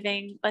I'm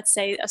giving, let's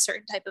say, a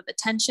certain type of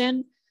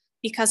attention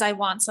because I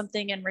want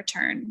something in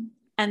return.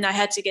 And I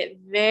had to get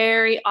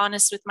very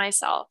honest with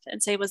myself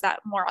and say, was that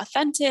more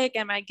authentic?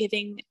 Am I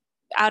giving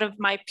out of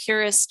my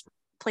purest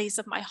place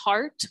of my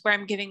heart, where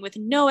I'm giving with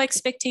no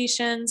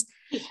expectations?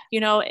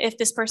 If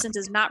this person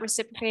does not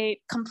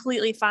reciprocate,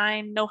 completely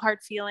fine, no hard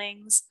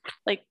feelings,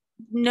 like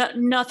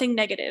nothing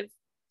negative,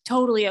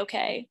 totally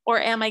okay. Or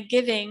am I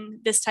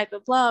giving this type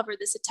of love, or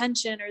this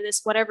attention, or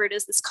this, whatever it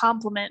is, this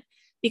compliment,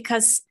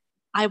 because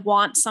I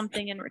want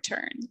something in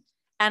return?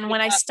 And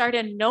when I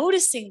started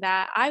noticing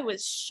that, I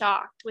was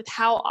shocked with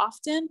how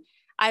often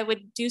I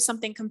would do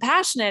something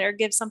compassionate or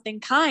give something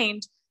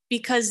kind,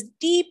 because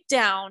deep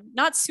down,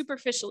 not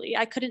superficially,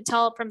 I couldn't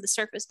tell from the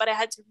surface, but I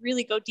had to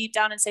really go deep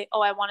down and say, oh,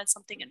 I wanted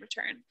something in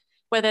return.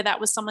 Whether that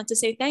was someone to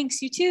say,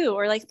 thanks, you too,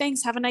 or like,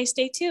 thanks, have a nice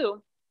day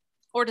too,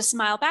 or to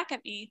smile back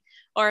at me,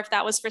 or if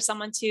that was for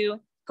someone to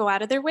go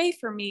out of their way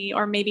for me,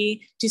 or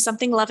maybe do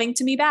something loving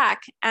to me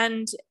back.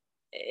 And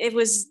it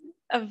was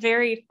a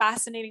very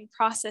fascinating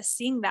process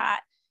seeing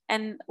that.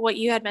 And what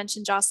you had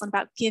mentioned, Jocelyn,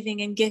 about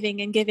giving and giving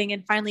and giving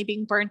and finally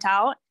being burnt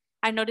out,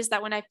 I noticed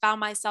that when I found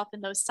myself in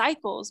those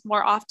cycles,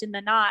 more often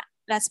than not,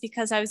 that's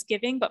because I was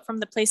giving, but from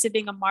the place of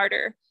being a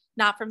martyr,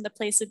 not from the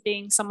place of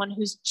being someone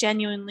who's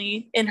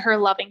genuinely in her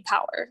loving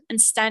power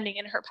and standing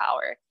in her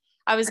power.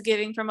 I was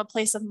giving from a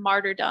place of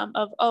martyrdom,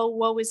 of, oh,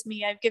 woe is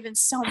me, I've given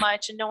so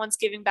much and no one's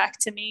giving back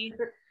to me.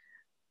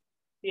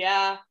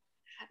 Yeah.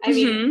 I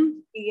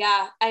mean,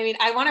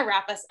 I want to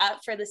wrap us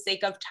up for the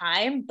sake of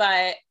time,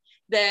 but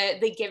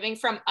the giving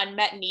from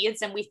unmet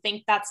needs, and we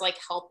think that's like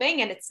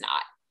helping, and it's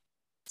not.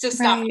 So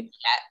stop doing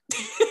that.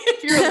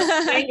 If you're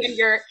listening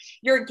and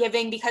you're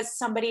giving because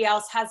somebody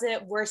else has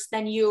it worse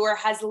than you, or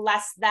has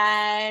less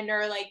than,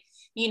 or like,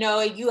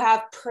 you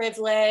have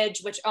privilege,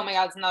 which, oh my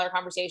God, it's another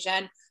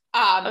conversation.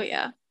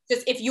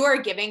 Just if you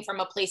are giving from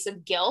a place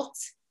of guilt,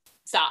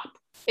 stop.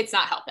 It's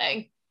not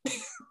helping.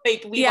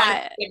 Like, we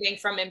want giving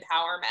from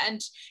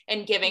empowerment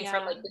and giving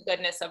from like the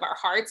goodness of our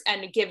hearts,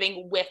 and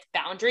giving with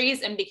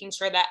boundaries, and making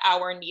sure that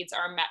our needs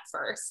are met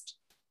first.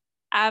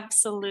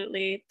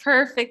 Absolutely.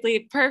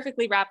 Perfectly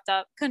wrapped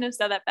up. Couldn't have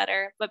said that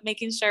better, but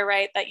making sure,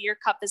 right, that your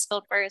cup is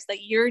filled first,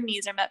 that your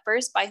needs are met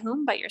first. By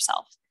whom? By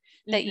yourself.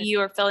 That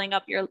you are filling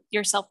up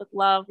yourself with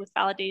love, with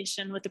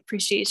validation, with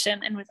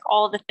appreciation, and with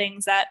all the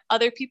things that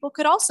other people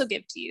could also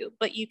give to you,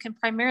 but you can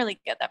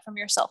primarily get that from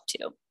yourself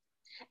too.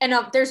 And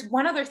there's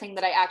one other thing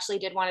that I actually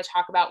did want to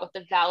talk about with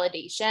the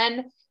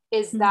validation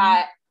is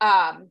that,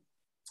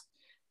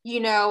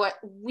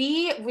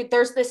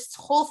 there's this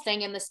whole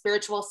thing in the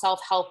spiritual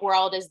self-help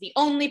world is the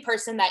only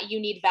person that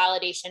you need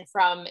validation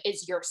from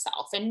is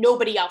yourself, and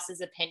nobody else's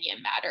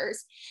opinion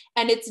matters.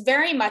 And it's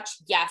very much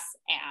yes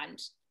and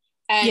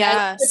I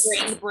like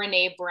to bring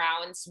Brene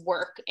Brown's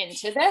work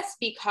into this,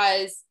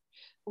 because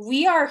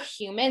we are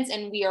humans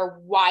and we are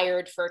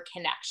wired for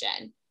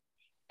connection.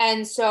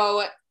 And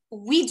so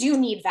we do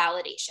need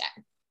validation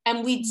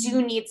and we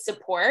do need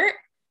support,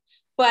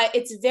 but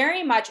it's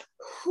very much,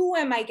 who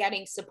am I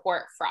getting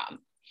support from?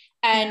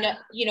 And,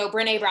 you know,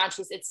 Brene Brown,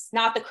 it's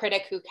not the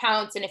critic who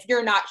counts. And if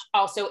you're not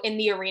also in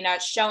the arena,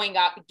 showing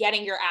up,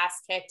 getting your ass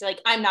kicked, like,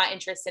 I'm not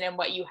interested in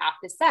what you have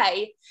to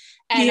say.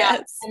 And,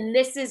 and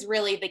this is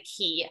really the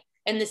key.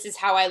 And this is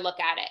how I look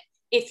at it.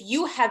 If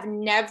you have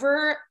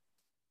never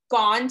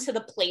gone to the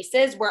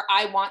places where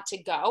I want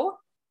to go,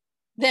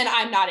 then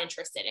I'm not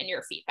interested in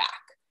your feedback.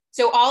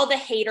 So all the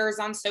haters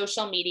on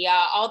social media,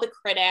 all the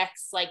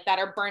critics like that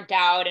are burnt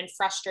out and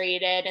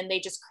frustrated and they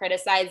just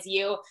criticize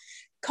you,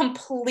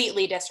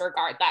 completely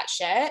disregard that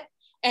shit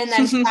and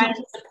then find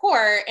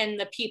support in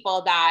the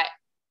people that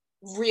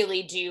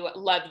really do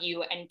love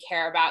you and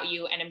care about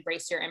you and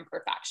embrace your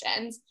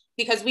imperfections,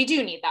 because we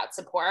do need that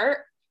support.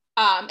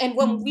 And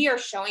when we are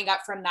showing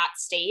up from that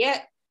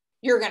state,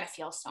 you're going to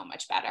feel so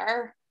much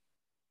better.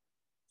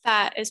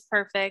 That is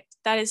perfect.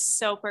 That is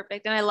so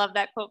perfect. And I love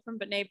that quote from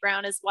Brene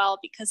Brown as well,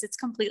 because it's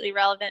completely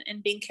relevant in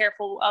being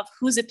careful of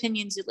whose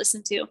opinions you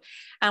listen to.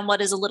 And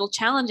what is a little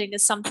challenging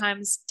is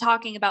sometimes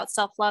talking about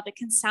self-love, it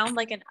can sound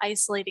like an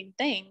isolating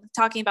thing.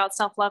 Talking about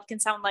self-love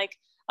can sound like,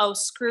 oh,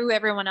 screw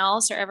everyone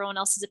else or everyone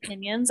else's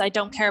opinions. I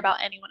don't care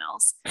about anyone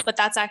else. But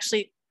that's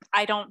actually,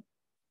 I don't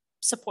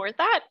support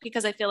that,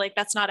 because I feel like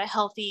that's not a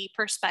healthy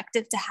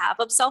perspective to have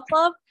of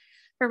self-love.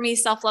 For me,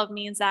 self-love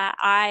means that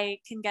I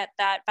can get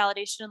that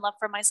validation and love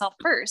for myself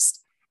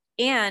first.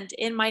 And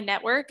in my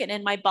network and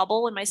in my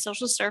bubble, in my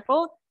social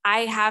circle, I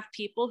have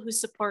people who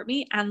support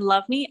me and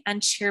love me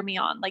and cheer me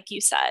on. Like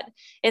you said,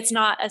 it's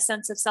not a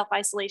sense of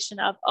self-isolation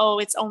of, oh,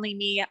 it's only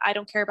me. I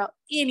don't care about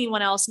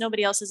anyone else.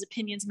 Nobody else's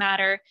opinions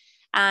matter.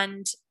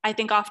 And I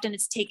think often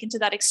it's taken to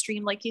that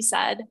extreme, like you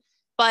said.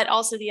 But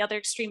also the other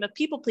extreme of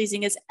people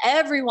pleasing is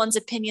everyone's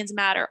opinions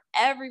matter.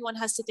 Everyone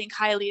has to think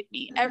highly of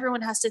me.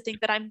 Everyone has to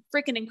think that I'm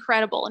freaking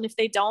incredible. And if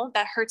they don't,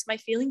 that hurts my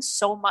feelings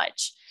so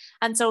much.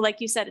 And so,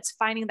 like you said, it's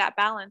finding that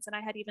balance. And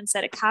I had even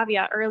said a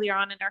caveat earlier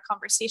on in our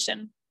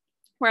conversation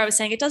where I was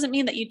saying, it doesn't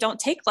mean that you don't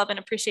take love and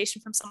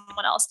appreciation from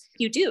someone else.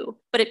 You do,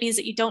 but it means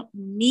that you don't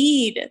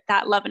need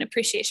that love and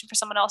appreciation for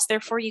someone else.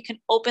 Therefore, you can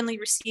openly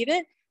receive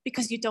it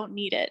because you don't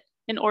need it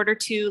in order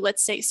to,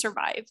 let's say,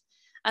 survive.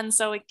 And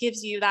so it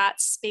gives you that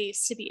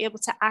space to be able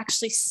to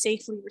actually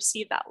safely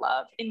receive that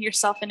love in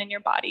yourself and in your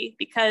body,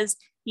 because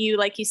you,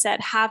 like you said,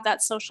 have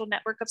that social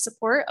network of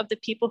support of the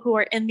people who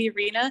are in the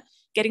arena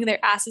getting their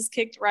asses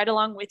kicked right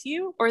along with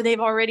you, or they've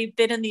already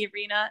been in the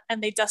arena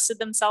and they dusted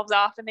themselves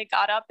off and they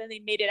got up and they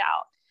made it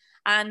out.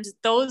 And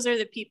those are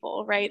the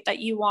people, right, that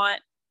you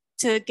want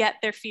to get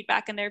their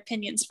feedback and their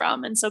opinions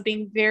from. And so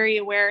being very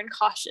aware and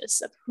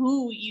cautious of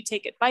who you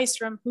take advice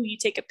from, who you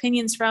take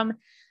opinions from,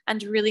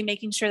 and really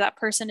making sure that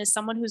person is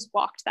someone who's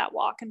walked that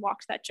walk and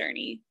walked that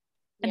journey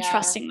and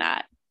trusting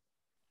that.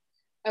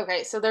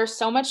 Okay. So there's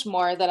so much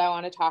more that I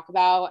want to talk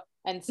about.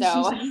 And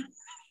so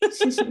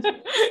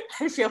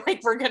I feel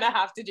like we're going to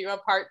have to do a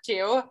part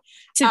 2.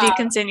 To be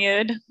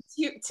continued.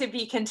 To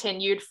be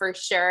continued for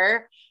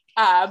sure.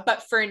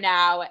 But for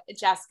now,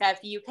 Jessica, if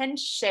you can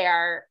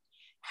share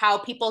how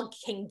people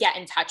can get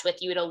in touch with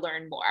you to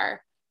learn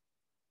more.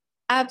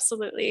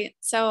 Absolutely.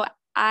 So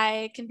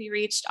I can be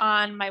reached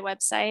on my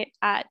website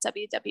at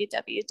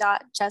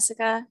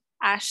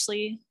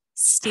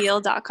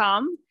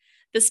www.jessicaashleysteele.com.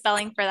 The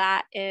spelling for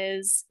that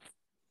is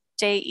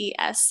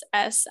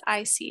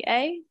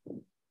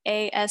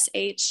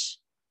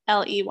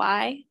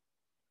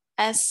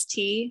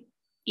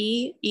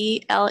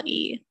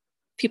JESSICAASHLEYSTEELE.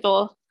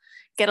 People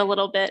get a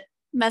little bit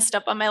messed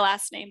up on my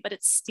last name, but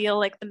it's Steele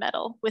like the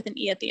metal with an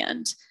E at the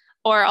end.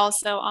 Or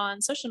also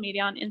on social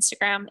media, on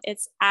Instagram,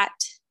 it's at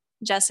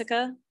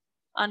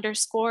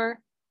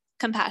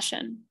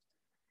Jessica_compassion.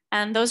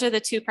 And those are the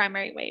 2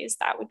 primary ways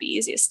that would be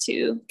easiest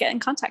to get in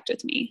contact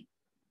with me.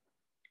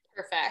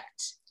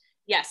 Perfect.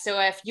 Yeah. So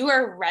if you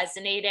are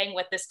resonating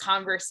with this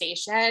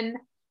conversation,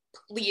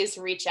 please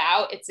reach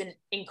out. It's an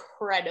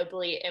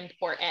incredibly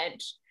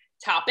important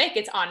topic.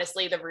 It's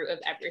honestly the root of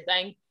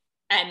everything.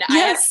 And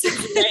yes.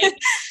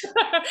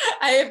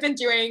 I have been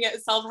doing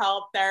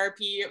self-help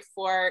therapy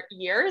for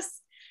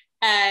years,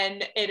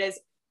 and it has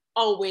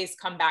always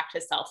come back to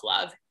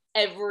self-love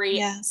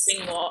every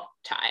single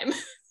time.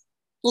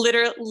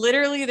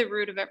 Literally the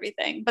root of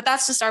everything, but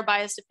that's just our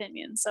biased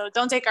opinion. So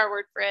don't take our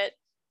word for it,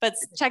 but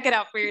check it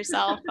out for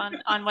yourself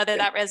on whether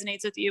that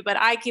resonates with you. But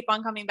I keep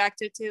on coming back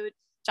to it too.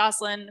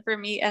 Jocelyn, for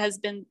me, it has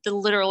been the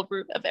literal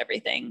root of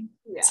everything.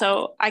 Yeah.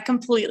 So I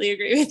completely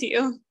agree with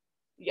you.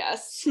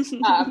 Yes.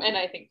 And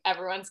I think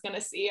everyone's going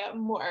to see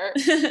more of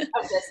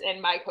this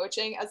in my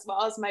coaching as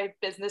well as my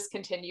business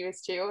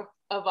continues to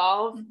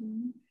evolve.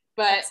 Mm-hmm.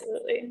 But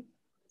absolutely.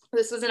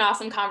 This was an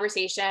awesome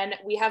conversation.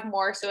 We have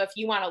more. So if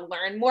you want to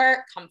learn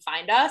more, come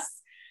find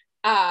us.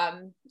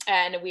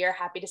 And we are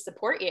happy to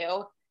support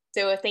you.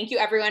 So thank you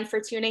everyone for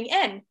tuning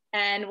in,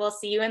 and we'll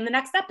see you in the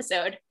next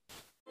episode.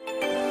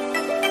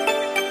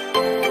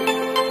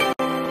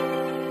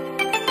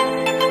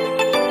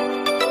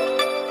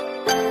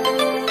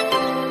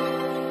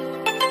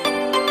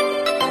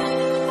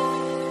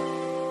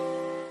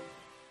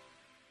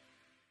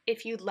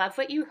 if you love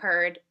what you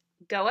heard,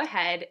 go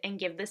ahead and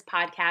give this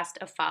podcast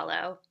a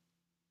follow.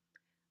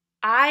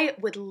 I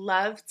would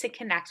love to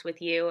connect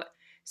with you,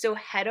 so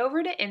head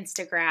over to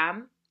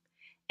Instagram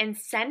and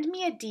send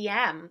me a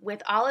DM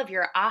with all of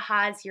your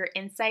ahas, your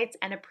insights,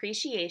 and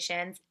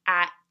appreciations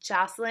at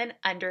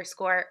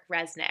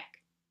Jocelyn_Resnick.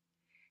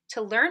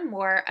 To learn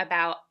more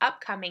about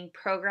upcoming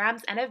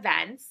programs and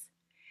events,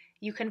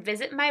 you can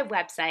visit my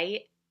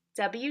website,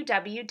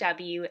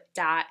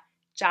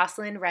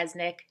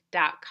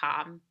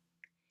 www.jocelynresnick.com.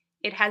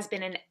 It has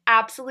been an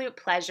absolute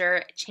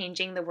pleasure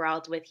changing the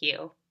world with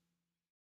you.